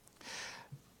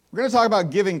We're going to talk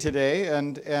about giving today,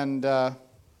 and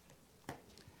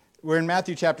we're in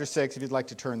Matthew chapter 6, if you'd like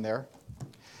to turn there.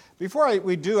 Before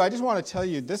we do, I just want to tell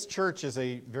you, this church is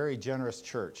a very generous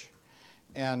church.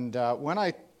 And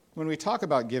when we talk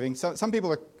about giving, some people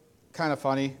are kind of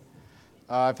funny.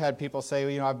 I've had people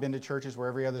say, I've been to churches where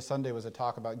every other Sunday was a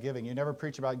talk about giving. You never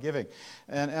preach about giving.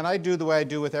 And I do the way I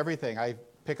do with everything. I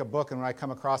pick a book, and when I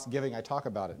come across giving, I talk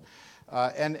about it.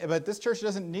 But this church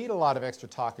doesn't need a lot of extra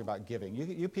talk about giving.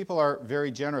 You people are very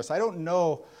generous. I don't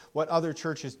know what other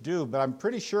churches do, but I'm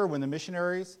pretty sure when the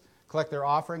missionaries collect their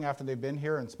offering after they've been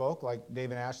here and spoke, like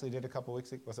Dave and Ashley did a couple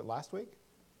weeks ago. Was it last week?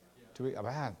 Yeah. 2 weeks? Oh,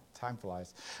 man, time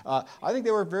flies. I think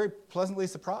they were very pleasantly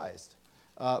surprised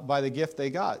by the gift they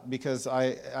got, because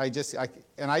I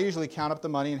usually count up the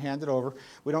money and hand it over.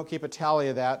 We don't keep a tally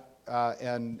of that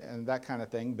and that kind of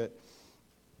thing, but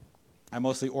I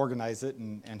mostly organize it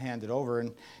and hand it over.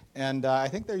 And I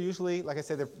think they're usually, like I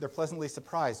say, they're pleasantly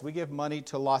surprised. We give money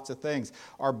to lots of things.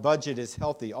 Our budget is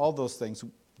healthy, all those things.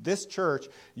 This church,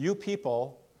 you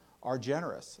people are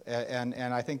generous. And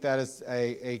I think that is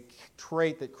a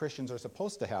trait that Christians are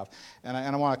supposed to have. And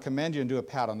I want to commend you and do a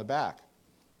pat on the back.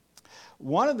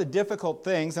 One of the difficult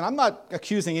things, and I'm not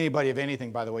accusing anybody of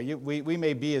anything, by the way. We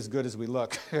may be as good as we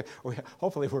look.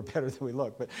 Hopefully we're better than we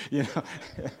look, but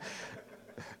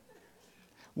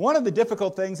One of the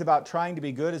difficult things about trying to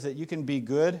be good is that you can be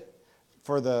good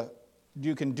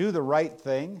you can do the right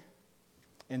thing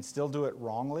and still do it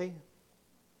wrongly,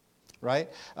 right?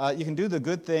 You can do the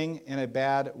good thing in a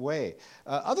bad way.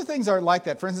 Other things are like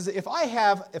that. For instance, if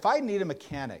I need a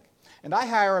mechanic and I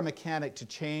hire a mechanic to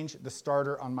change the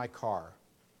starter on my car,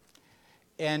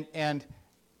 and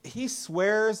he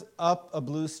swears up a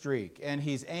blue streak, and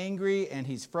he's angry, and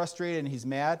he's frustrated, and he's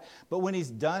mad. But when he's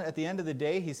done, at the end of the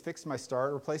day, he's fixed my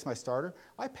starter, replaced my starter,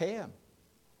 I pay him.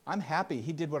 I'm happy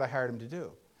he did what I hired him to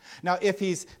do. Now, if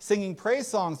he's singing praise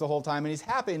songs the whole time, and he's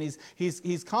happy, and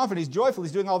he's confident, he's joyful,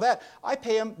 he's doing all that, I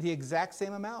pay him the exact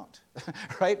same amount,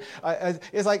 right?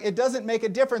 It's like, it doesn't make a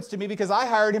difference to me because I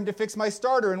hired him to fix my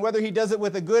starter, and whether he does it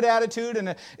with a good attitude and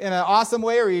in an awesome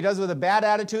way, or he does it with a bad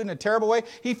attitude in a terrible way,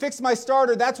 he fixed my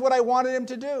starter. That's what I wanted him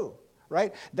to do,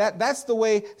 right? That's the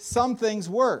way some things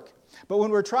work. But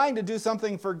when we're trying to do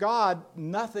something for God,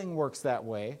 nothing works that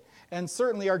way. And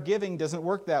certainly our giving doesn't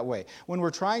work that way. When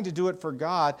we're trying to do it for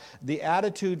God, the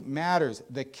attitude matters.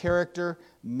 The character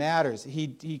matters.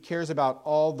 He cares about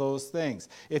all those things.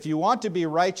 If you want to be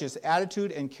righteous,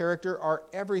 attitude and character are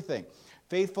everything.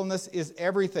 Faithfulness is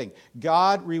everything.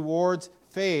 God rewards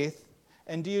faith.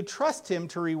 And do you trust Him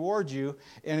to reward you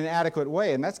in an adequate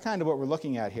way? And that's kind of what we're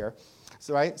looking at here.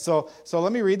 So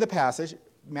let me read the passage.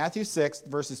 Matthew 6,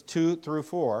 verses 2 through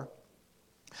 4.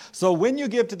 So when you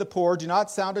give to the poor, do not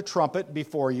sound a trumpet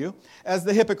before you, as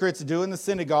the hypocrites do in the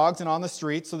synagogues and on the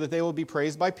streets, so that they will be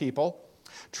praised by people.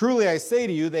 Truly I say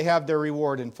to you, they have their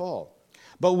reward in full.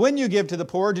 But when you give to the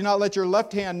poor, do not let your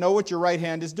left hand know what your right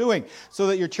hand is doing, so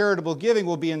that your charitable giving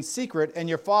will be in secret, and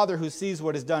your Father who sees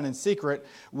what is done in secret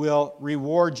will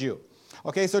reward you.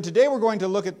 Okay, so today we're going to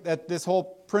look at this whole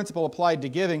principle applied to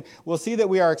giving. We'll see that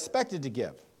we are expected to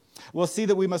give. We'll see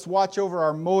that we must watch over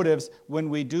our motives when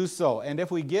we do so. And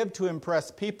if we give to impress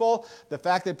people, the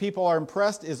fact that people are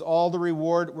impressed is all the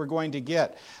reward we're going to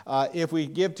get. If we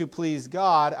give to please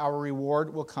God, our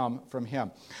reward will come from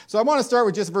Him. So I want to start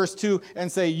with just verse 2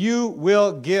 and say, you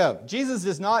will give. Jesus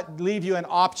does not leave you an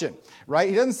option, right?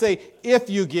 He doesn't say, if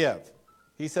you give.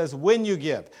 He says, when you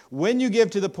give. When you give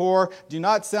to the poor, do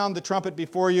not sound the trumpet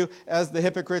before you as the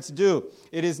hypocrites do.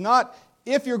 It is not,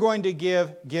 if you're going to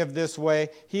give this way.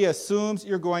 He assumes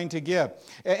you're going to give.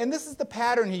 And this is the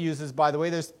pattern he uses, by the way.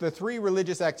 There's the three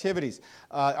religious activities.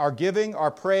 Our giving,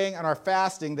 our praying, and our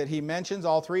fasting that he mentions,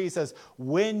 all three. He says,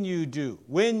 when you do,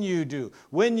 when you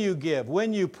give,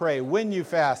 when you pray, when you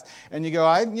fast. And you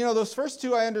go, those first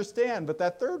two I understand, but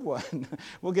that third one,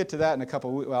 we'll get to that in a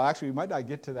couple of weeks. Well, actually, we might not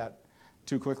get to that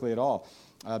too quickly at all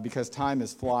because time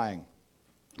is flying.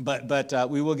 But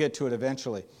we will get to it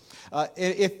eventually.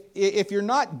 If you're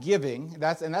not giving,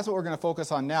 that's what we're going to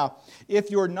focus on now. If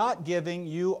you're not giving,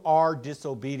 you are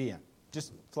disobedient,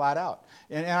 just flat out.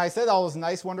 And I said all those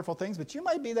nice, wonderful things, but you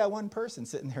might be that one person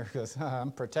sitting there who goes,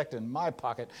 I'm protecting my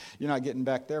pocket. You're not getting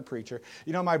back there, preacher.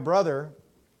 My brother,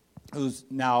 who's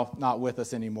now not with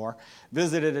us anymore,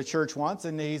 visited a church once,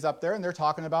 and he's up there, and they're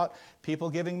talking about people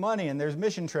giving money, and there's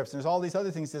mission trips, and there's all these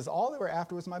other things. He says, all they were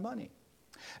after was my money.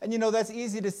 And that's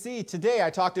easy to see. Today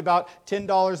I talked about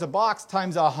 $10 a box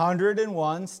times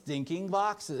 101 stinking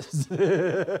boxes.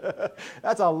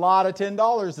 That's a lot of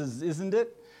 $10, isn't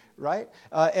it? Right?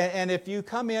 And if you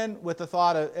come in with the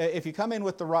thought of, if you come in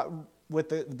with the with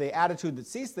the attitude that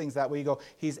sees things that way, you go,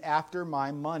 he's after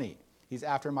my money. He's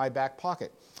after my back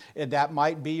pocket. And that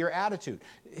might be your attitude.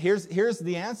 Here's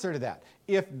the answer to that.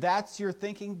 If that's your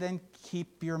thinking, then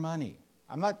keep your money.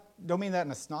 Don't mean that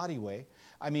in a snotty way.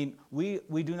 I mean, we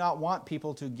do not want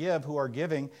people to give who are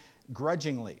giving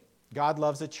grudgingly. God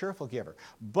loves a cheerful giver.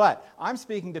 But I'm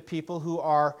speaking to people who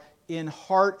are in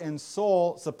heart and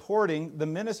soul supporting the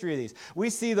ministry of these. We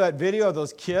see that video of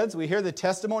those kids. We hear the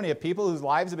testimony of people whose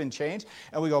lives have been changed.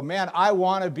 And we go, man, I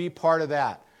want to be part of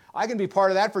that. I can be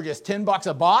part of that for just $10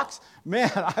 a box. Man,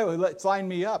 sign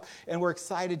me up. And we're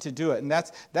excited to do it. And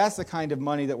that's the kind of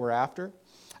money that we're after.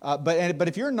 But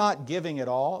if you're not giving at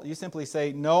all, you simply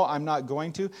say, no, I'm not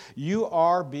going to, you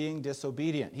are being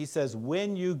disobedient. He says,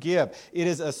 when you give, it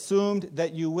is assumed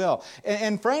that you will.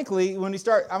 And frankly, when we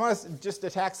start, I want to just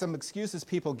attack some excuses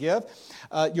people give.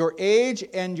 Your age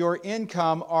and your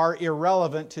income are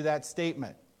irrelevant to that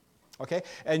statement. Okay?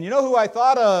 And you know who I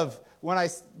thought of when I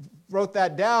wrote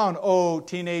that down,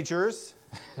 teenagers?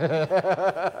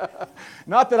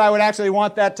 Not that I would actually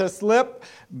want that to slip,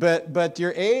 but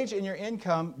your age and your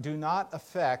income do not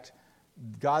affect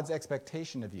God's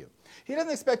expectation of you. He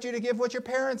doesn't expect you to give what your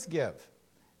parents give.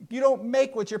 You don't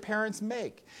make what your parents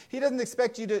make. He doesn't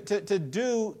expect you to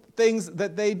do things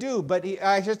that they do, but he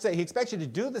expects you to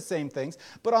do the same things,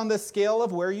 but on the scale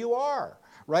of where you are,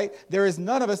 right? There is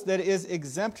none of us that is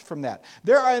exempt from that.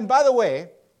 And by the way,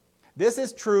 this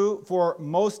is true for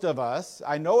most of us.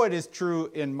 I know it is true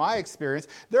in my experience.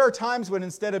 There are times when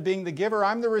instead of being the giver,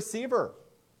 I'm the receiver,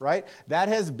 right? That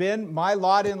has been my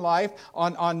lot in life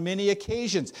on many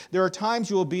occasions. There are times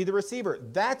you will be the receiver.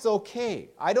 That's okay.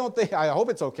 I hope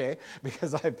it's okay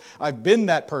because I've been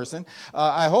that person.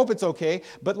 I hope it's okay.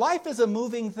 But life is a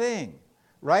moving thing.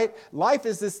 Right? Life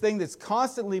is this thing that's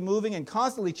constantly moving and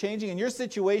constantly changing, and your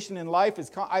situation in life is,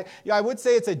 I would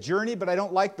say it's a journey, but I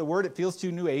don't like the word. It feels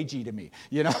too new agey to me,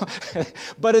 you know?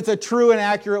 But it's a true and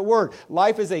accurate word.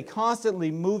 Life is a constantly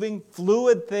moving,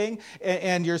 fluid thing,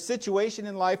 and your situation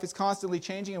in life is constantly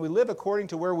changing, and we live according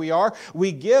to where we are.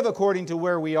 We give according to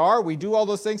where we are. We do all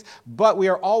those things, but we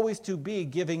are always to be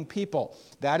giving people.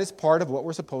 That is part of what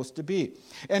we're supposed to be.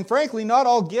 And frankly, not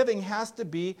all giving has to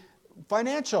be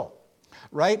financial.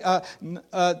 Right?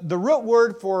 The root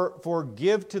word for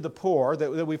give to the poor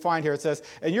that we find here, it says,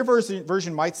 and your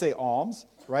version might say alms,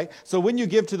 right? So when you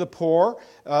give to the poor,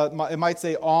 it might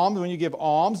say alms. When you give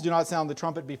alms, do not sound the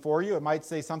trumpet before you. It might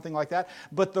say something like that.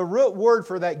 But the root word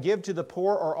for that give to the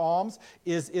poor or alms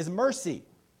is mercy.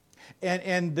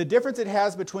 And the difference it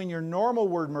has between your normal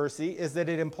word mercy is that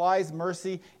it implies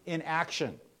mercy in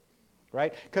action,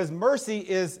 right? Because mercy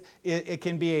it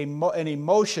can be an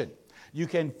emotion. You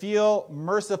can feel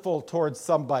merciful towards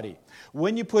somebody.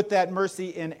 When you put that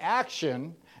mercy in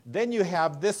action, then you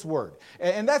have this word.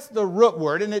 And that's the root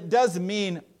word, and it does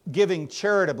mean giving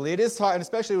charitably. It is, and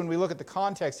especially when we look at the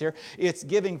context here, it's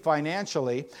giving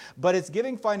financially, but it's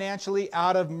giving financially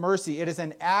out of mercy. It is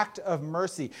an act of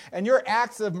mercy. And your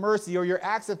acts of mercy or your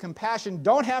acts of compassion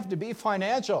don't have to be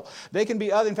financial. They can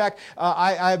be other. In fact,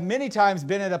 I've many times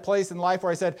been at a place in life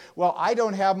where I said, well, I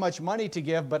don't have much money to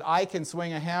give, but I can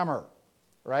swing a hammer.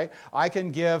 Right? I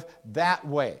can give that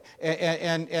way.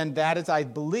 And that is, I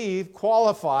believe,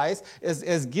 qualifies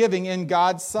as giving in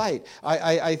God's sight.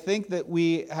 I think that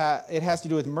it has to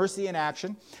do with mercy in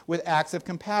action, with acts of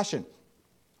compassion.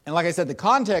 And like I said, the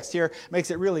context here makes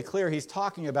it really clear he's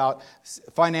talking about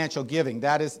financial giving.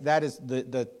 That is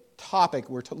the topic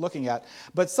we're looking at.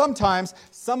 But sometimes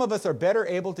some of us are better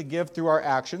able to give through our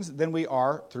actions than we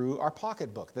are through our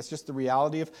pocketbook. That's just the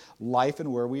reality of life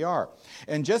and where we are.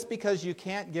 And just because you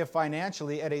can't give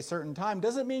financially at a certain time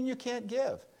doesn't mean you can't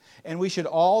give. And we should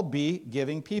all be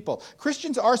giving people.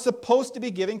 Christians are supposed to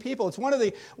be giving people. It's one of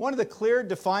the clear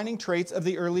defining traits of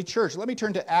the early church. Let me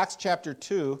turn to Acts chapter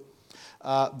 2.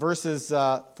 Verses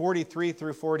 43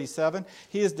 through 47.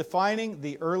 He is defining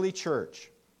the early church.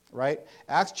 Right?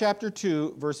 Acts chapter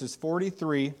 2, verses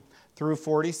 43 through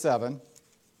 47.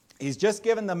 He's just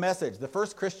given the message, the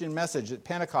first Christian message at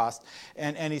Pentecost,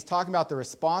 and he's talking about the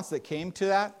response that came to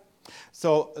that.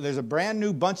 So there's a brand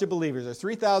new bunch of believers. There's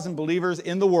 3,000 believers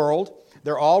in the world.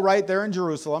 They're all right there in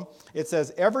Jerusalem. It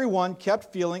says, everyone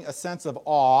kept feeling a sense of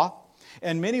awe,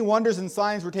 and many wonders and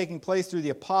signs were taking place through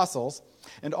the apostles.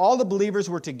 And all the believers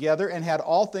were together and had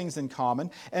all things in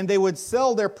common, and they would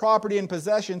sell their property and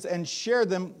possessions and share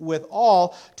them with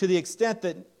all, to the extent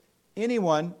that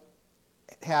anyone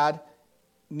had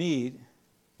need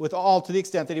with all to the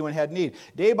extent that anyone had need.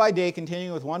 Day by day,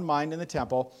 continuing with one mind in the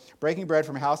temple, breaking bread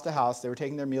from house to house, they were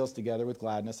taking their meals together with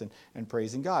gladness and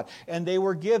praising God. And they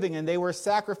were giving, and they were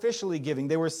sacrificially giving.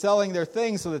 They were selling their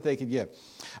things so that they could give.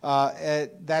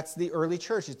 That's the early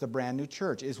church. It's the brand new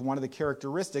church. It's one of the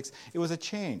characteristics. It was a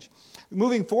change.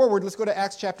 Moving forward, let's go to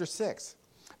Acts chapter 6.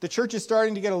 The church is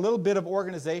starting to get a little bit of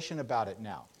organization about it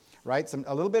now, right?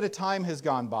 A little bit of time has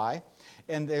gone by,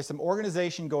 and there's some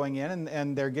organization going in,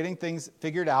 and they're getting things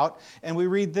figured out. And we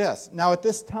read this. Now at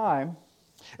this time,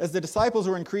 as the disciples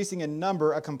were increasing in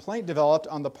number, a complaint developed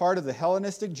on the part of the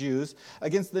Hellenistic Jews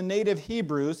against the native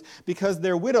Hebrews because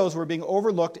their widows were being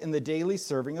overlooked in the daily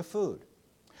serving of food.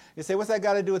 You say, what's that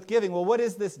got to do with giving? Well, what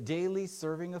is this daily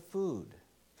serving of food?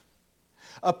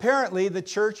 Apparently, the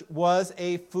church was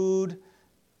a food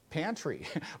pantry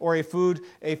or a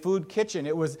food kitchen.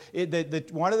 It was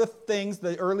one of the things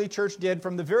the early church did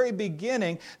from the very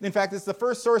beginning. In fact, it's the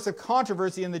first source of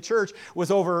controversy in the church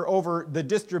was over the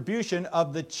distribution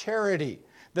of the charity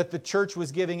that the church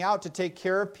was giving out to take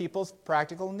care of people's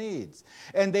practical needs.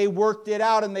 And they worked it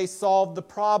out and they solved the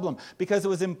problem because it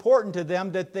was important to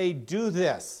them that they do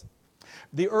this.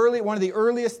 One of the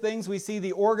earliest things we see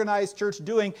the organized church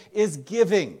doing is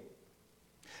giving.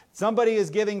 Somebody is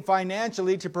giving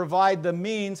financially to provide the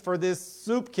means for this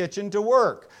soup kitchen to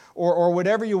work, or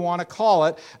whatever you want to call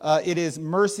it. It is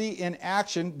mercy in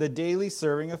action, the daily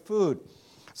serving of food.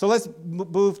 So let's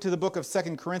move to the book of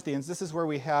 2 Corinthians. This is where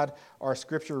we had our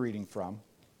scripture reading from.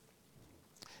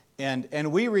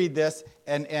 And we read this,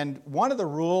 and one of the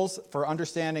rules for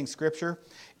understanding Scripture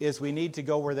is we need to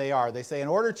go where they are. They say in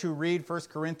order to read 1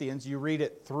 Corinthians, you read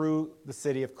it through the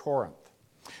city of Corinth.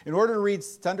 In order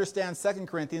to understand 2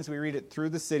 Corinthians, we read it through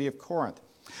the city of Corinth.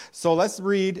 So let's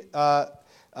read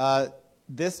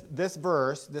this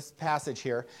verse, this passage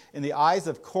here, in the eyes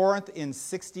of Corinth in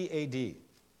 60 A.D.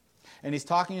 And he's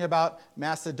talking about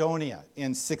Macedonia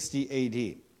in 60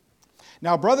 A.D.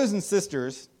 Now, brothers and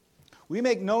sisters, we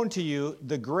make known to you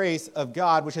the grace of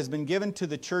God which has been given to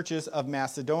the churches of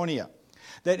Macedonia,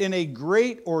 that in a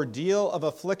great ordeal of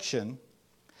affliction,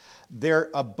 their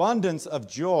abundance of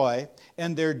joy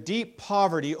and their deep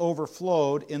poverty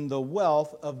overflowed in the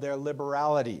wealth of their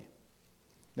liberality.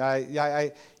 Now,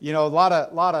 a lot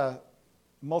of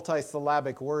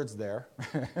multisyllabic words there.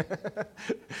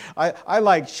 I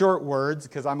like short words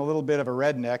because I'm a little bit of a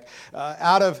redneck.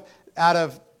 Out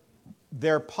of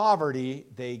their poverty,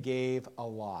 they gave a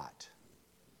lot,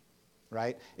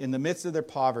 right? In the midst of their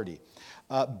poverty.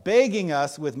 Begging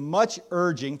us with much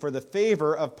urging for the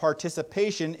favor of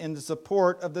participation in the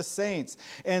support of the saints.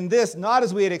 And this, not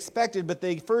as we had expected, but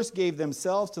they first gave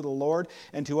themselves to the Lord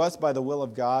and to us by the will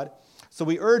of God. So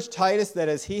we urge Titus that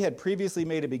as he had previously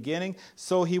made a beginning,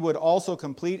 so he would also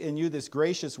complete in you this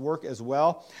gracious work as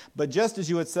well. But just as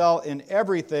you excel in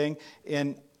everything,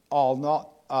 in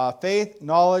all faith,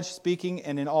 knowledge, speaking,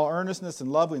 and in all earnestness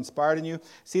and love we inspired in you,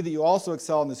 see that you also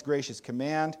excel in this gracious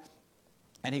command.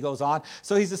 And he goes on.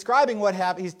 So he's describing what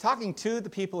happened. He's talking to the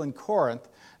people in Corinth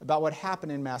about what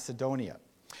happened in Macedonia.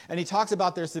 And he talks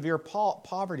about their severe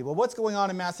poverty. Well, what's going on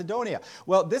in Macedonia?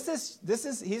 Well,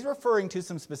 he's referring to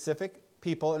some specific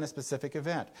people in a specific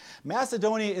event.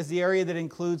 Macedonia is the area that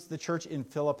includes the church in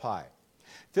Philippi.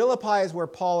 Philippi is where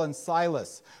Paul and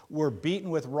Silas were beaten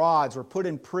with rods, were put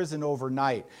in prison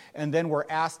overnight, and then were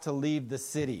asked to leave the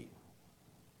city.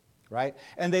 Right?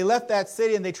 And they left that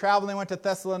city and they traveled and they went to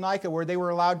Thessalonica, where they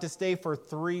were allowed to stay for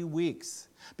 3 weeks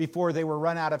before they were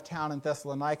run out of town in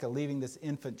Thessalonica, leaving this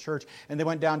infant church. And they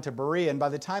went down to Berea. And by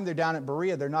the time they're down at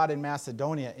Berea, they're not in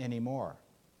Macedonia anymore.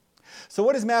 So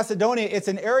what is Macedonia? It's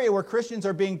an area where Christians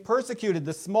are being persecuted.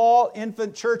 The small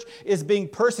infant church is being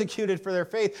persecuted for their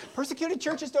faith. Persecuted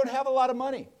churches don't have a lot of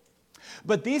money.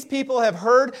 But these people have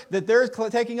heard that they're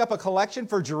taking up a collection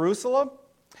for Jerusalem.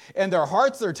 And their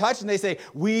hearts are touched, and they say,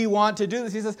 we want to do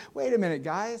this. He says, wait a minute,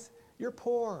 guys, you're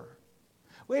poor.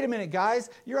 Wait a minute, guys,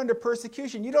 you're under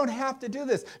persecution. You don't have to do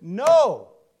this.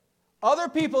 No, other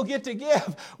people get to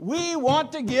give. We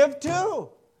want to give too.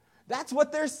 That's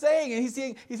what they're saying. And he's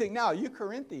saying, now, you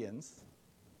Corinthians,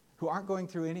 who aren't going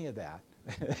through any of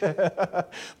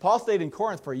that. Paul stayed in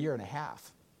Corinth for 1.5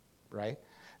 years, right?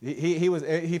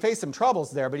 He faced some troubles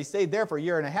there, but he stayed there for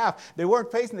 1.5 years. They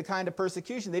weren't facing the kind of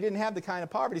persecution. They didn't have the kind of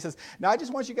poverty. He says, now I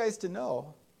just want you guys to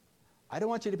know, I don't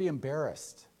want you to be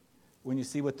embarrassed when you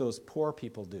see what those poor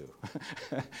people do.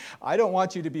 I don't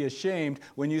want you to be ashamed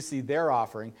when you see their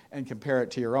offering and compare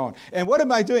it to your own. And what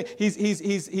am I doing?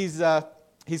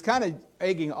 He's kind of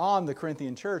egging on the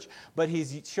Corinthian church, but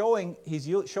he's showing.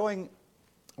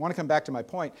 I want to come back to my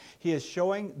point. He is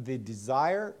showing the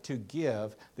desire to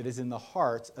give that is in the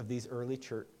hearts of these early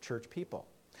church people.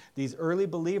 These early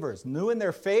believers, new in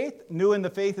their faith, new in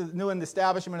the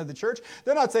establishment of the church.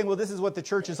 They're not saying, well, this is what the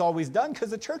church has always done, because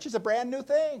the church is a brand new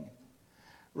thing,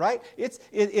 right?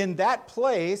 In that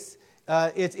place,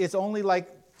 it's only like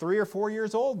 3 or 4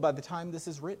 years old by the time this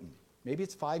is written. Maybe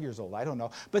it's 5 years old, I don't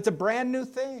know. But it's a brand new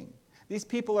thing. These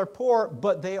people are poor,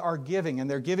 but they are giving, and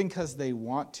they're giving because they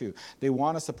want to. They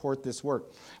want to support this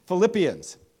work.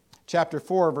 Philippians chapter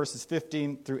 4, verses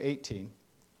 15 through 18.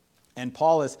 And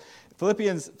Paul is,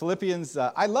 Philippians,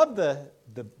 I love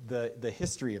the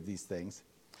history of these things,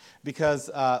 because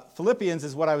Philippians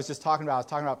is what I was just talking about. I was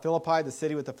talking about Philippi, the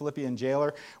city with the Philippian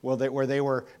jailer, where they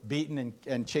were beaten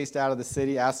and chased out of the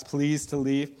city, asked please to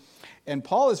leave. And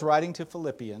Paul is writing to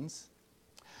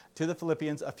the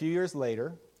Philippians a few years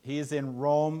later. He is in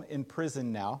Rome in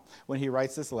prison now when he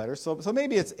writes this letter. So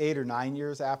maybe it's 8 or 9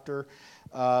 years after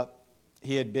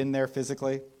he had been there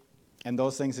physically and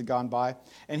those things had gone by.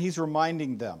 And he's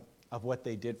reminding them of what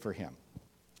they did for him.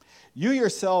 You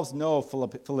yourselves know,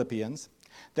 Philippians,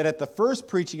 that at the first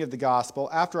preaching of the gospel,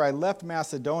 after I left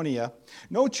Macedonia,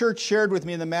 no church shared with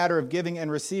me in the matter of giving and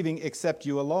receiving except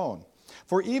you alone.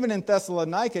 For even in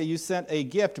Thessalonica you sent a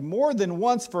gift more than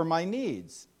once for my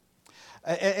needs.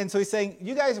 And so he's saying,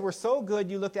 you guys were so good,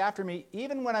 you looked after me,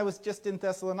 even when I was just in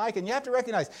Thessalonica. And you have to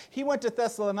recognize, he went to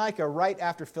Thessalonica right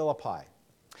after Philippi.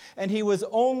 And he was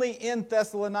only in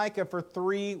Thessalonica for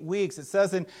 3 weeks. It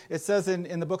says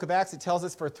in the book of Acts, it tells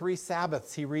us for 3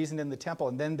 Sabbaths he reasoned in the temple,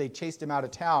 and then they chased him out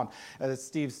of town. That's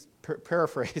Steve's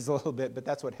paraphrase a little bit, but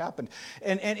that's what happened.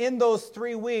 And in those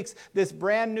 3 weeks, this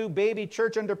brand new baby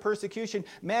church under persecution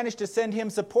managed to send him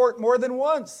support more than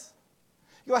once.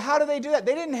 You go, how do they do that?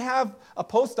 They didn't have a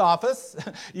post office.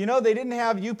 They didn't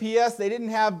have UPS. They didn't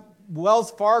have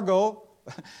Wells Fargo.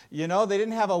 They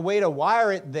didn't have a way to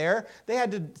wire it there. They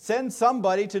had to send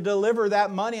somebody to deliver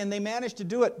that money, and they managed to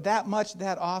do it that much,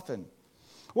 that often.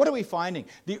 What are we finding?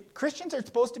 The Christians are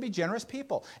supposed to be generous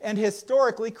people, and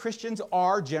historically, Christians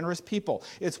are generous people.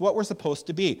 It's what we're supposed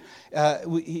to be.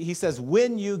 He says,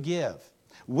 when you give.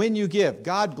 When you give.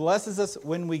 God blesses us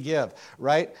when we give,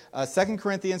 right? 2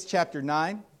 Corinthians chapter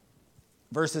 9,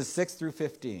 verses 6 through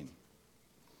 15.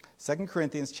 2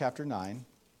 Corinthians chapter 9,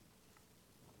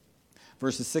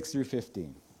 verses 6 through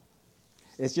 15.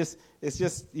 It's just,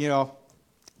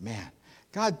 man,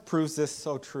 God proves this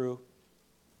so true,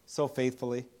 so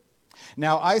faithfully.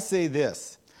 Now I say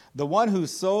this, the one who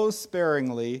sows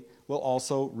sparingly will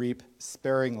also reap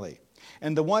sparingly.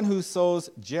 And the one who sows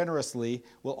generously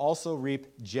will also reap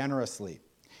generously.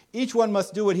 Each one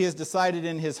must do what he has decided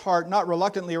in his heart, not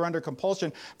reluctantly or under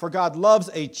compulsion, for God loves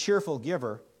a cheerful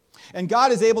giver. And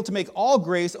God is able to make all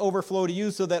grace overflow to you,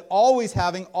 so that always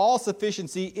having all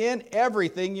sufficiency in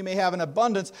everything, you may have an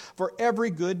abundance for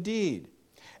every good deed.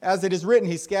 As it is written,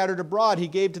 he scattered abroad, he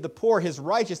gave to the poor, his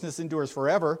righteousness endures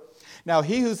forever. Now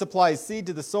he who supplies seed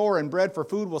to the sower and bread for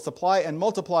food will supply and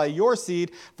multiply your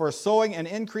seed for sowing and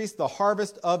increase the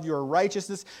harvest of your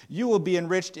righteousness. You will be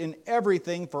enriched in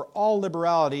everything for all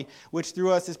liberality, which through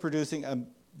us is producing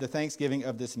the thanksgiving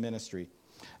of this ministry.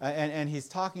 And he's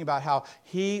talking about how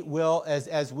he will,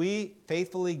 as we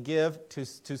faithfully give to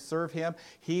serve him,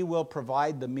 he will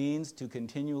provide the means to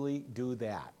continually do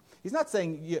that. He's not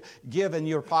saying you give and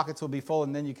your pockets will be full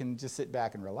and then you can just sit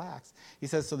back and relax. He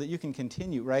says so that you can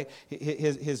continue, right?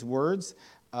 His words,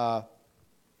 so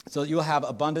that you'll have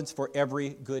abundance for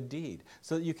every good deed,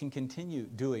 so that you can continue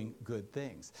doing good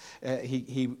things.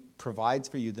 He provides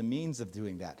for you the means of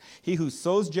doing that. He who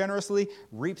sows generously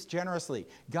reaps generously.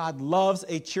 God loves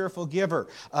a cheerful giver.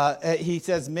 He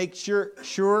says, he makes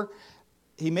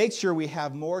sure we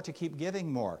have more to keep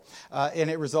giving more,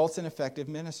 and it results in effective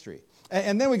ministry.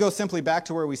 And then we go simply back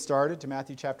to where we started, to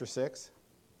Matthew chapter 6.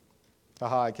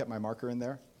 Aha, I kept my marker in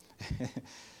there.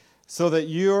 So that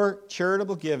your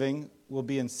charitable giving will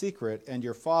be in secret, and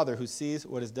your Father who sees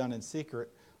what is done in secret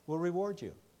will reward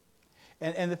you.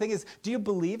 And the thing is, do you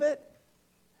believe it?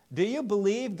 Do you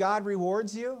believe God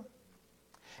rewards you?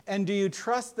 And do you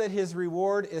trust that his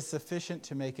reward is sufficient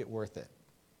to make it worth it?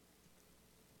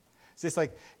 It's just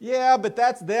like, yeah, but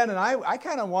that's then, and I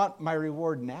kind of want my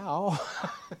reward now.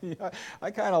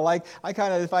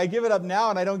 If I give it up now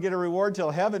and I don't get a reward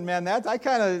till heaven, man, I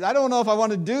don't know if I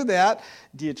want to do that.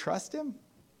 Do you trust him?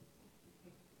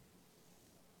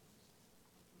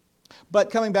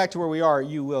 But coming back to where we are,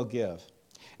 you will give.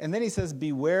 And then he says,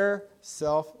 beware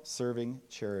self-serving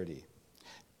charity.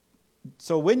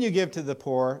 So when you give to the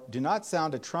poor, do not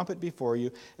sound a trumpet before you,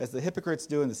 as the hypocrites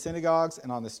do in the synagogues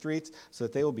and on the streets, so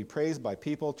that they will be praised by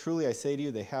people. Truly I say to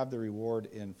you, they have the reward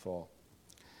in full.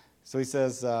 So he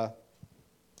says,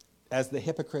 as the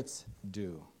hypocrites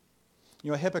do.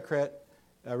 A hypocrite,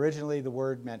 originally the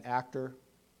word meant actor.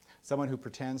 someone who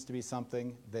pretends to be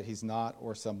something that he's not,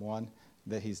 or someone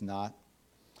that he's not.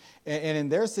 And in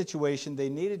their situation, they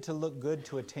needed to look good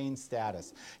to attain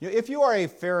status. If you are a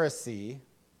Pharisee,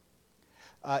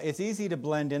 it's easy to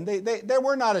blend in. There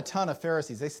were not a ton of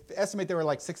Pharisees. They estimate there were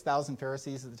like 6,000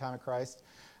 Pharisees at the time of Christ.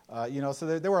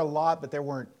 So there were a lot, but there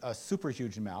weren't a super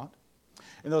huge amount.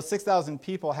 And those 6,000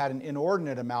 people had an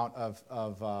inordinate amount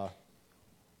of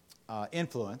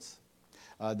influence.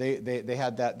 They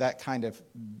had that kind of,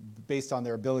 based on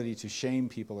their ability to shame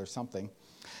people or something.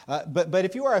 But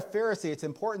if you are a Pharisee, it's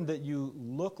important that you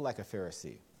look like a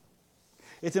Pharisee.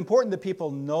 It's important that people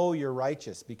know you're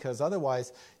righteous, because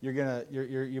otherwise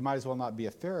you might as well not be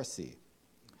a Pharisee.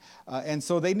 And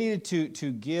so they needed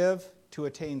to give to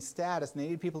attain status, and they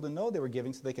needed people to know they were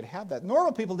giving so they could have that.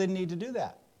 Normal people didn't need to do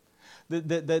that.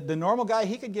 The normal guy,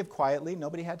 he could give quietly.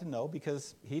 Nobody had to know,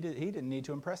 because he didn't need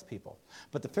to impress people.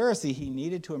 But the Pharisee, he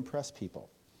needed to impress people.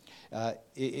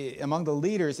 Among the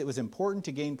leaders, it was important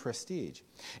to gain prestige.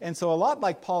 And so a lot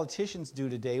like politicians do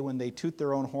today, when they toot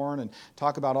their own horn and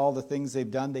talk about all the things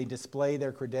they've done, they display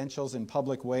their credentials in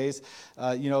public ways.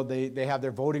 They have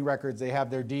their voting records, they have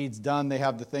their deeds done, they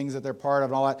have the things that they're part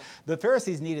of and all that. The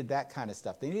Pharisees needed that kind of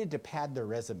stuff. They needed to pad their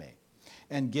resume,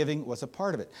 and giving was a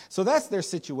part of it. So that's their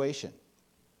situation.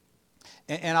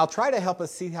 And I'll try to help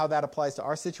us see how that applies to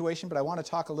our situation, but I want to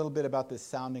talk a little bit about this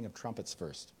sounding of trumpets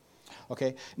first.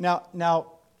 Okay, now,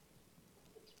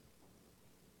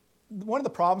 one of the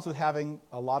problems with having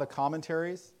a lot of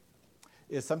commentaries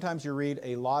is sometimes you read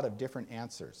a lot of different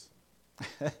answers.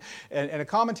 and a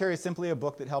commentary is simply a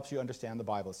book that helps you understand the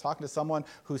Bible. It's talking to someone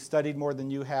who's studied more than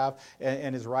you have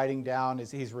and is writing down.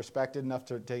 He's respected enough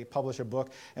to publish a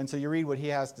book. And so you read what he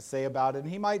has to say about it. And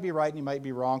he might be right and he might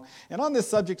be wrong. And on this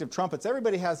subject of trumpets,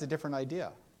 everybody has a different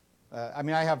idea. I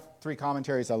have 3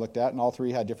 commentaries I looked at, and all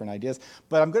 3 had different ideas.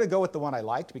 But I'm going to go with the one I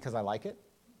liked because I like it.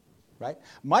 Right?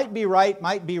 Might be right,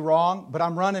 might be wrong, but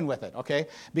I'm running with it, okay?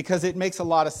 Because it makes a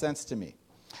lot of sense to me.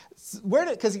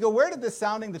 Because you go, where did this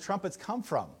sounding the trumpets come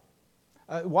from?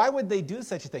 Why would they do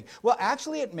such a thing? Well,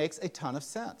 actually, it makes a ton of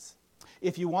sense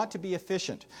if you want to be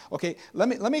efficient. Okay, let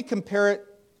me compare it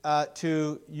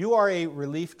to, you are a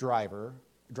relief driver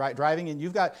driving, and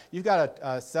you've got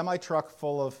a semi-truck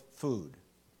full of food,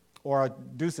 or a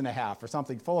deuce and a half or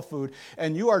something full of food,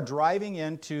 and you are driving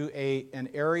into an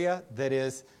area that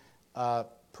is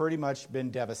pretty much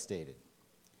been devastated.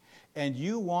 And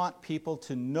you want people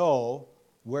to know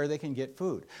where they can get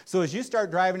food. So as you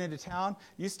start driving into town,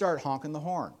 you start honking the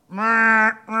horn.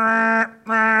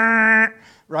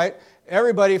 Right?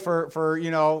 Everybody for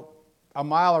a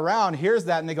mile around hears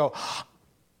that, and they go,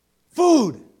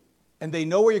 food! And they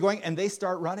know where you're going, and they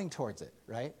start running towards it,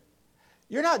 right?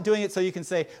 You're not doing it so you can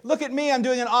say, look at me, I'm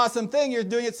doing an awesome thing. You're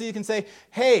doing it so you can say,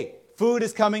 hey, food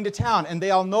is coming to town. And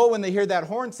they all know when they hear that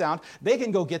horn sound, they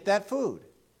can go get that food.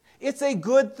 It's a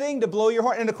good thing to blow your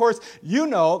horn. And of course, you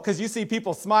know, because you see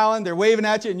people smiling, they're waving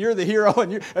at you, and you're the hero,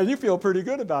 and you feel pretty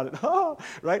good about it.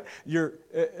 Right?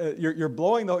 You're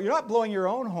blowing you're not blowing your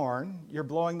own horn, you're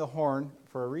blowing the horn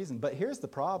for a reason. But here's the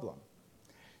problem,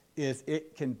 is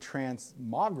it can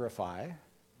transmogrify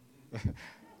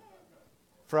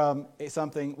from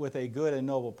something with a good and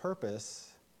noble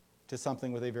purpose to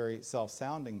something with a very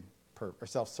self-sounding or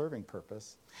self-serving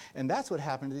purpose. And that's what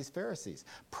happened to these Pharisees.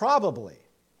 Probably,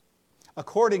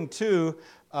 according to,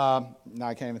 now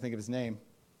I can't even think of his name.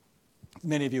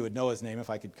 Many of you would know his name if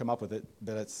I could come up with it,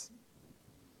 but it's...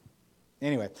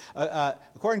 Anyway,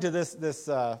 according to this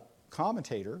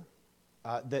commentator,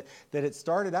 that it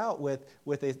started out with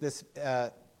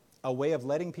a way of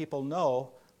letting people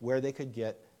know where they could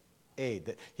get aid.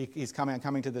 That he's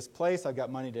coming to this place. I've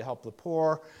got money to help the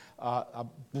poor.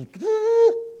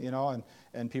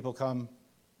 And people come.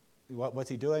 What's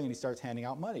he doing? And he starts handing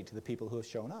out money to the people who have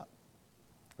shown up.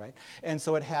 Right? And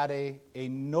so it had a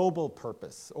noble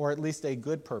purpose, or at least a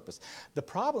good purpose. The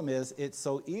problem is it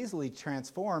so easily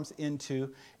transforms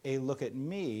into a look at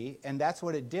me, and that's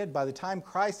what it did. By the time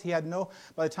Christ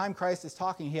is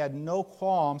talking, he had no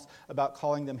qualms about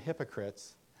calling them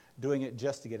hypocrites, doing it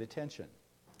just to get attention.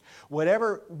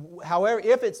 However,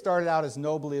 if it started out as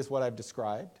nobly as what I've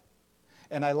described,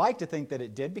 and I like to think that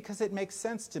it did because it makes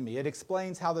sense to me. It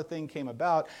explains how the thing came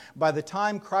about. By the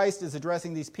time Christ is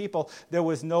addressing these people, there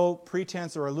was no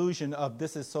pretense or illusion of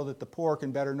this is so that the poor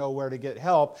can better know where to get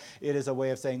help. It is a way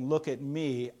of saying, look at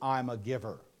me, I'm a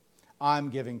giver. I'm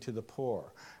giving to the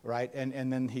poor, right?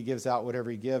 And then he gives out whatever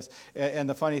he gives. And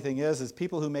the funny thing is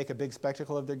people who make a big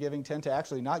spectacle of their giving tend to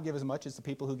actually not give as much as the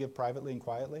people who give privately and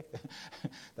quietly.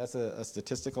 That's a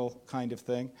statistical kind of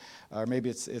thing. Or maybe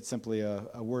it's simply a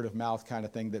word of mouth kind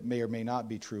of thing that may or may not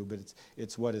be true, but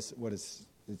it's what it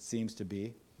seems to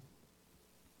be.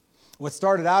 What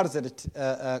started out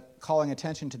as calling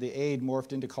attention to the aid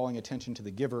morphed into calling attention to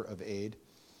the giver of aid.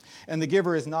 And the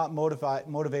giver is not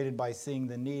motivated by seeing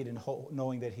the need and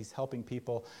knowing that he's helping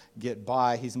people get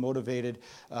by. He's motivated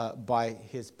by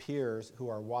his peers who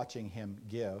are watching him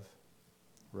give,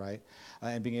 right?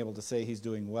 And being able to say he's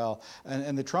doing well.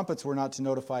 And the trumpets were not to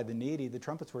notify the needy. The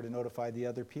trumpets were to notify the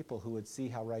other people who would see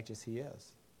how righteous he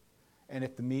is. And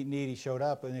if the needy showed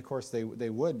up, and of course they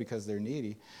would because they're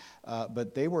needy,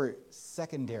 but they were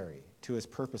secondary to his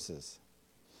purposes.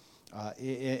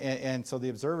 And so the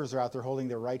observers are out there holding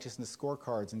their righteousness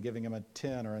scorecards and giving him a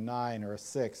 10 or a 9 or a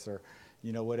 6 or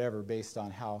whatever based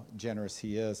on how generous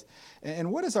he is.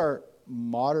 And what is our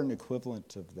modern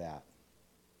equivalent of that?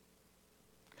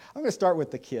 I'm going to start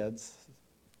with the kids.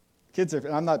 Kids are,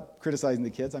 I'm not criticizing the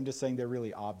kids, I'm just saying they're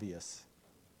really obvious.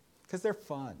 Because they're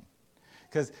fun.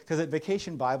 Because at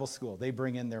Vacation Bible School, they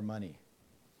bring in their money,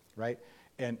 right?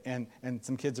 And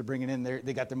some kids are bringing in,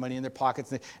 they got their money in their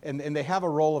pockets, and they have a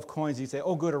roll of coins. You say,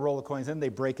 oh, good, a roll of coins. Then they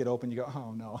break it open. You go,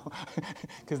 oh, no,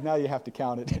 because now you have to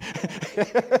count it.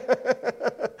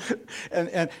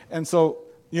 and so,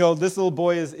 this little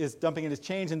boy is dumping in his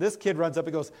change, and this kid runs up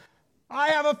and goes, I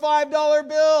have a $5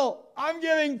 bill. I'm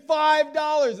giving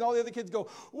 $5. And all the other kids go,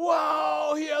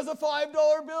 wow, he has a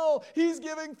 $5 bill. He's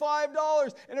giving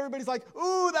 $5. And everybody's like,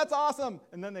 ooh, that's awesome.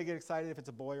 And then they get excited if it's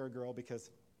a boy or a girl because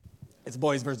it's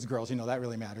boys versus girls. That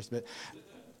really matters. But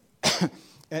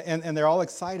and they're all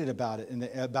excited about it and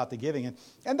about the giving.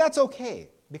 And that's okay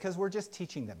because we're just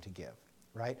teaching them to give,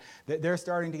 right? They're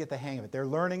starting to get the hang of it. They're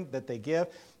learning that they give.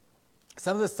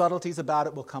 Some of the subtleties about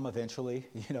it will come eventually,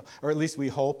 or at least we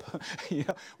hope.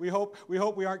 We hope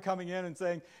we aren't coming in and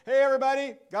saying, "Hey,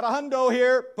 everybody, got a hundo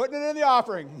here, putting it in the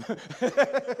offering."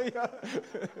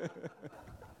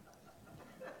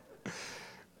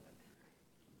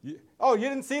 Oh, you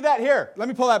didn't see that? Here, let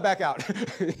me pull that back out.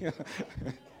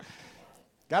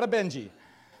 Got a Benji.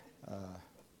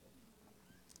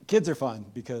 Kids are fun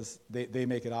because they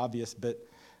make it obvious, but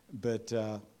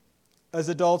as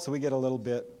adults we get a little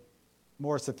bit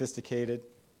more sophisticated,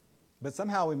 but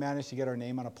somehow we managed to get our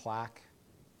name on a plaque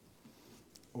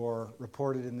or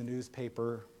reported in the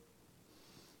newspaper.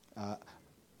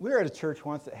 We were at a church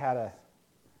once that had a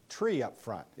tree up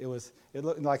front. It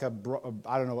looked like I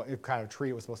don't know what kind of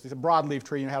tree it was supposed to be. It's a broadleaf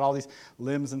tree, and it had all these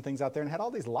limbs and things out there, and it had all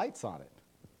these lights on it.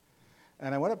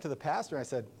 And I went up to the pastor and I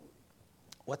said,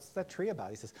 "What's that tree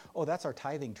about?" He says, "Oh, that's our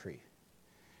tithing tree.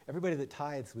 Everybody that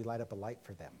tithes, we light up a light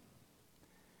for them."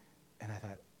 And I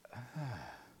thought,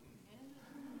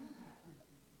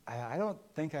 I don't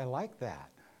think I like that.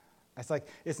 It's like,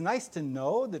 it's nice to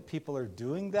know that people are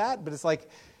doing that, but it's like,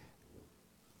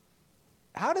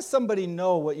 how does somebody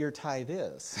know what your tithe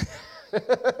is?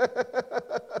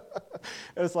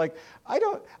 It's like,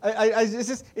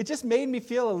 it just made me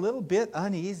feel a little bit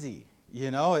uneasy.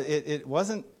 It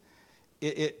wasn't,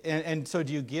 and so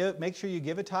do you make sure you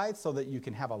give a tithe so that you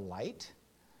can have a light?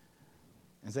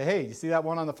 And say, hey, you see that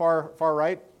one on the far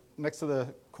right next to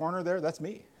the corner there? That's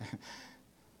me.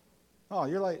 Oh,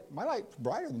 your light, my light's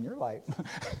brighter than your light.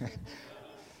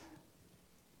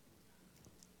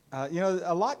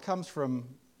 A lot comes from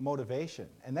motivation,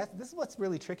 and this is what's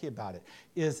really tricky about it.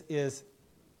 Is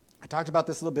I talked about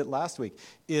this a little bit last week.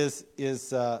 Is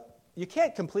you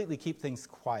can't completely keep things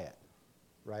quiet,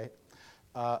 right?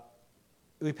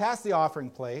 We pass the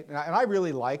offering plate, and I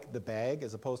really like the bag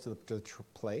as opposed to the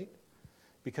plate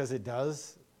because it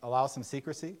does allow some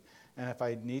secrecy. And if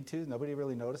I need to, nobody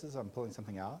really notices I'm pulling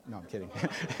something out. No, I'm kidding.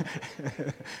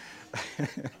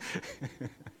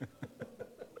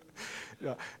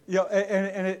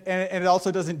 And it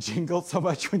also doesn't jingle so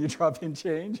much when you drop in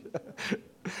change.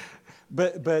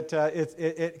 but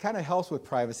it kind of helps with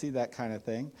privacy, that kind of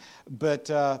thing. But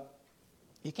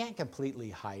you can't completely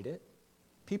hide it.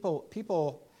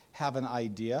 People have an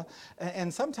idea,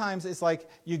 and sometimes it's like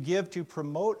you give to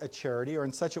promote a charity, or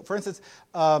in such a, for instance,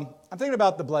 I'm thinking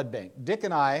about the blood bank. Dick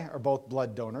and I are both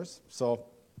blood donors, so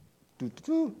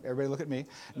everybody look at me.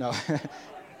 No.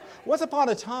 Once upon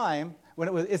a time,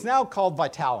 when it's now called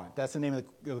Vitalant. That's the name of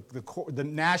the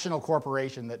national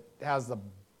corporation that has the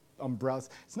umbrellas.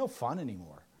 It's no fun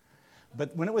anymore.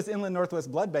 But when it was Inland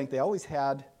Northwest Blood Bank, they always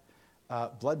had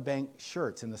blood bank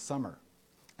shirts in the summer.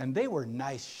 And they were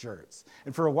nice shirts.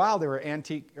 And for a while, there were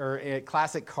antique or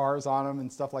classic cars on them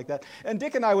and stuff like that. And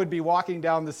Dick and I would be walking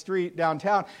down the street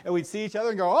downtown, and we'd see each other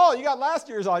and go, "Oh, you got last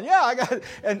year's on." "Yeah, I got it."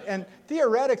 And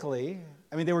theoretically,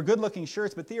 I mean, they were good-looking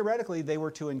shirts, but theoretically, they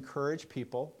were to encourage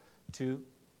people to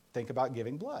think about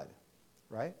giving blood,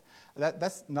 right?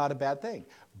 That's not a bad thing.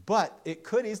 But it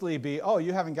could easily be, oh,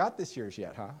 you haven't got this year's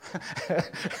yet, huh?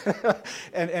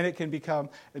 and it can become,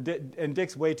 and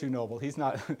Dick's way too noble. He's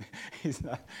not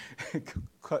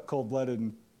cold-blooded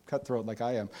and cutthroat like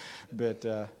I am. But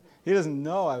he doesn't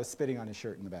know I was spitting on his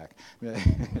shirt in the back.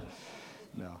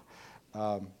 No.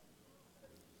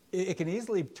 It can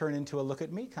easily turn into a look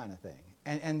at me kind of thing.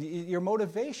 And your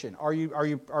motivation, are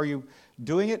you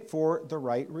doing it for the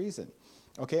right reason?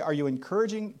 Okay, are you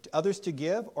encouraging others to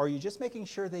give, or are you just making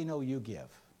sure they know you give?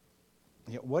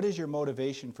 What is your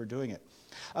motivation for doing it?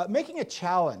 Making a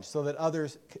challenge so that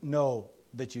others know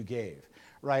that you gave,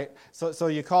 right? So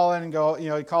you call in and go,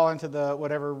 you call into the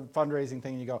whatever fundraising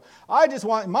thing and you go,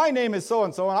 my name is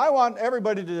so-and-so, and I want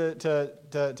everybody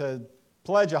to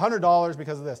pledge $100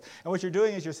 because of this. And what you're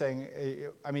doing is you're saying,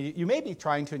 you may be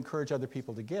trying to encourage other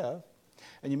people to give,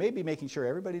 and you may be making sure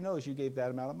everybody knows you gave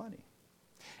that amount of money.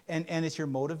 And it's your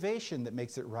motivation that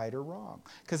makes it right or wrong.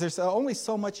 Because there's only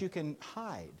so much you can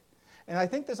hide. And I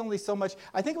think there's only so much,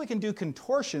 I think we can do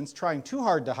contortions trying too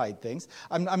hard to hide things.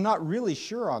 I'm not really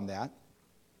sure on that.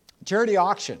 Charity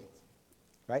auction,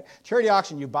 right? Charity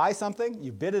auction, you buy something,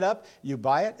 you bid it up, you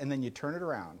buy it, and then you turn it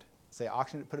around. Say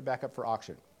auction it, put it back up for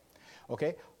auction.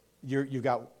 Okay? You've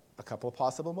got a couple of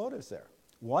possible motives there.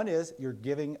 One is you're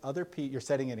giving other people, you're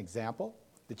setting an example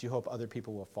that you hope other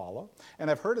people will follow. And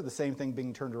I've heard of the same thing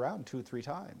being turned around 2 or 3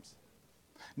 times.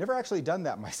 Never actually done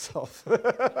that myself.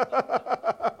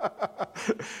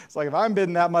 It's like, if I'm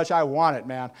bidding that much, I want it,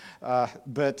 man.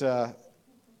 But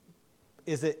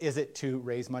is it to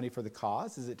raise money for the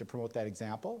cause? Is it to promote that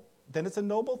example? Then it's a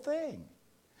noble thing.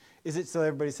 Is it so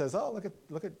everybody says, oh,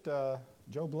 look at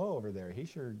Joe Blow over there. He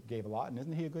sure gave a lot, and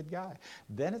isn't he a good guy?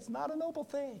 Then it's not a noble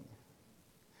thing.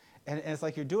 And it's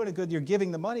like you're doing it good, you're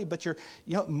giving the money, but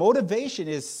motivation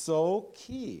is so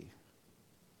key.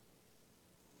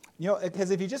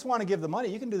 Because if you just want to give the money,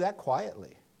 you can do that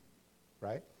quietly,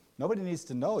 right? Nobody needs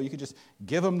to know. You could just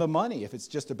give them the money if it's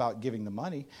just about giving the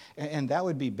money. And that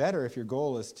would be better if your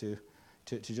goal is to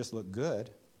just look good.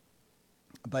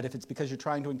 But if it's because you're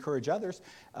trying to encourage others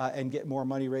and get more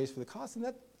money raised for the cause, then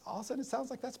that all of a sudden it sounds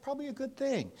like that's probably a good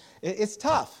thing. It's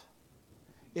tough.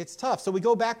 It's tough. So we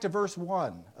go back to verse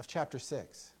 1 of chapter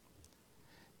 6.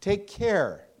 Take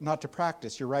care not to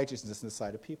practice your righteousness in the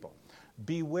sight of people.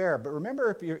 Beware. But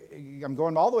remember, I'm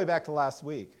going all the way back to last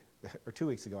week, or 2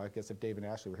 weeks ago, I guess, if Dave and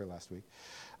Ashley were here last week.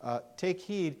 Take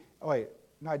heed. Oh, wait.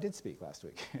 No, I did speak last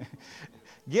week.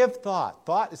 Give thought.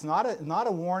 Thought is not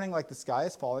a warning like the sky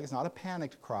is falling. It's not a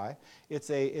panicked cry. It's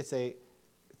a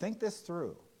think this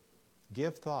through.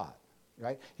 Give thought.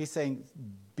 Right? He's saying,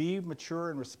 be mature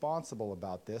and responsible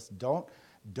about this. Don't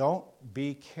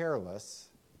be careless.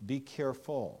 Be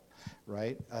careful,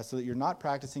 right? So that you're not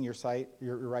practicing your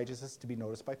righteousness to be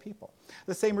noticed by people.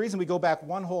 The same reason we go back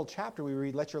one whole chapter, we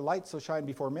read, let your light so shine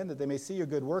before men that they may see your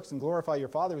good works and glorify your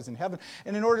Father who is in heaven.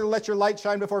 And in order to let your light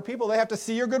shine before people, they have to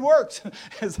see your good works.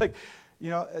 It's like,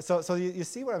 so you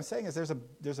see what I'm saying is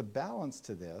there's a balance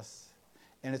to this,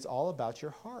 and it's all about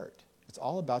your heart. It's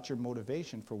all about your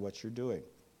motivation for what you're doing.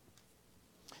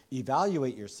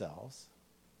 Evaluate yourselves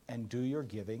and do your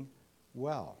giving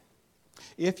well.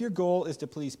 If your goal is to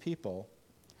please people,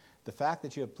 the fact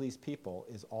that you have pleased people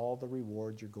is all the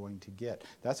reward you're going to get.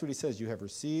 That's what he says. You have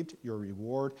received your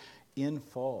reward in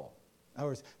full. In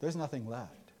other words, there's nothing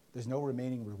left. There's no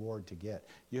remaining reward to get.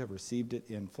 You have received it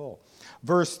in full.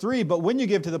 Verse 3, but when you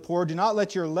give to the poor, do not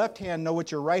let your left hand know what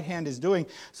your right hand is doing,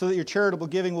 so that your charitable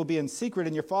giving will be in secret,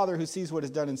 and your Father who sees what is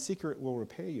done in secret will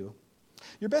repay you.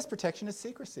 Your best protection is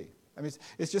secrecy.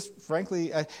 It's just,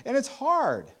 frankly, and it's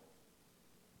hard.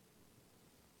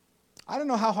 I don't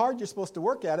know how hard you're supposed to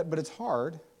work at it, but it's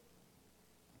hard.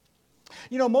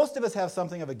 Most of us have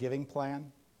something of a giving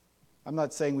plan. I'm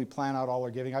not saying we plan out all our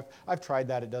giving. I've tried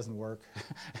that. It doesn't work.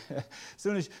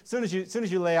 Soon as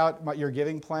you lay out your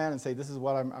giving plan and say, this is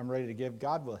what I'm ready to give,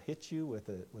 God will hit you with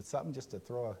something just to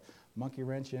throw a monkey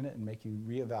wrench in it and make you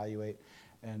reevaluate.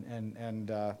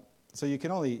 So you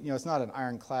can only, it's not an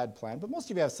ironclad plan, but most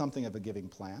of you have something of a giving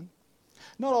plan.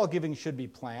 Not all giving should be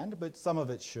planned, but some of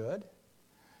it should.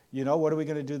 What are we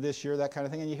going to do this year, that kind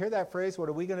of thing. And you hear that phrase, what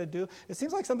are we going to do? It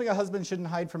seems like something a husband shouldn't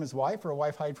hide from his wife or a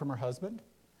wife hide from her husband.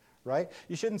 Right?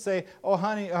 You shouldn't say, oh,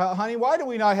 honey, why do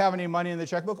we not have any money in the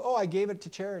checkbook? Oh, I gave it to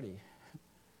charity.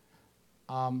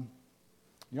 I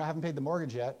haven't paid the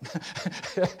mortgage yet.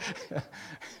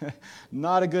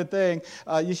 Not a good thing.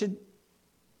 You should,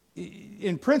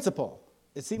 in principle,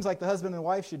 it seems like the husband and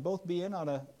wife should both be in on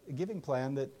a giving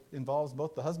plan that involves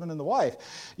both the husband and the wife,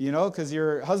 because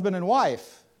you're husband and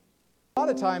wife. A lot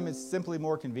of time it's simply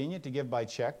more convenient to give by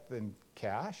check than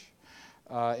cash.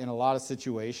 in a lot of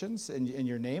situations, and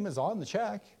your name is on the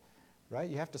check, right?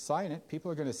 You have to sign it.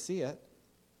 People are going to see it.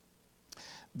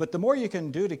 But the more you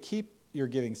can do to keep your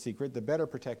giving secret, the better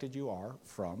protected you are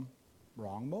from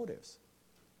wrong motives.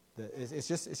 It's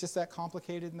just that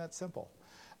complicated and that simple.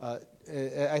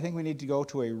 I think we need to go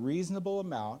to a reasonable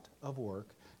amount of work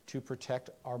to protect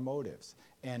our motives.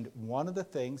 And one of the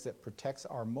things that protects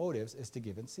our motives is to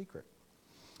give in secret.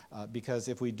 Because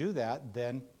if we do that,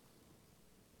 then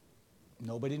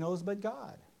nobody knows but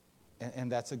God.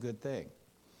 And that's a good thing.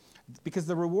 Because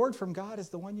the reward from God is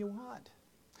the one you want.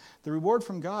 The reward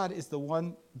from God is the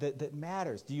one that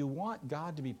matters. Do you want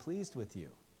God to be pleased with you?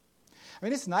 I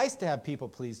mean, it's nice to have people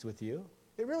pleased with you.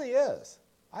 It really is.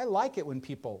 I like it when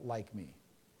people like me.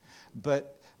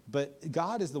 But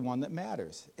God is the one that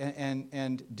matters.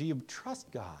 And do you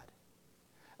trust God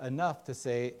enough to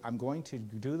say, I'm going to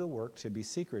do the work to be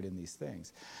secret in these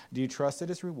things? Do you trust that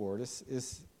his reward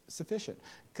is sufficient?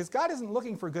 Because God isn't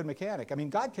looking for a good mechanic. I mean,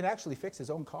 God can actually fix his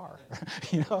own car.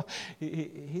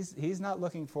 He's not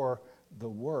looking for the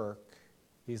work.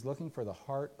 He's looking for the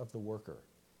heart of the worker.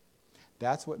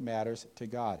 That's what matters to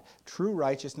God. True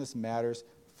righteousness matters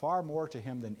far more to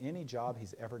him than any job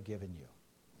he's ever given you.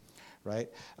 Right?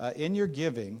 In your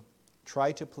giving,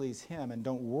 try to please him and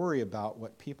don't worry about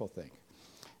what people think.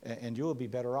 And you will be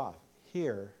better off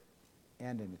here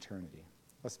and in eternity.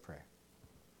 Let's pray.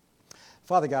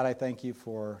 Father God, I thank you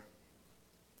for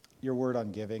your word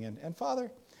on giving. And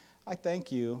Father, I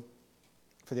thank you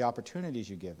for the opportunities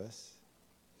you give us.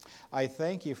 I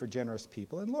thank you for generous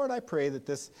people. And Lord, I pray that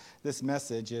this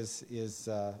message is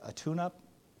a tune-up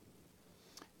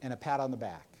and a pat on the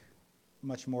back,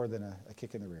 much more than a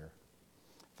kick in the rear.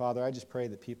 Father, I just pray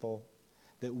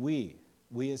that we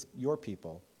as your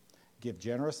people, give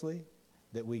generously,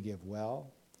 that we give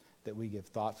well, that we give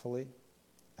thoughtfully,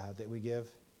 that we give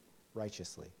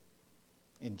righteously.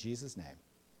 In Jesus' name,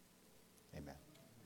 amen.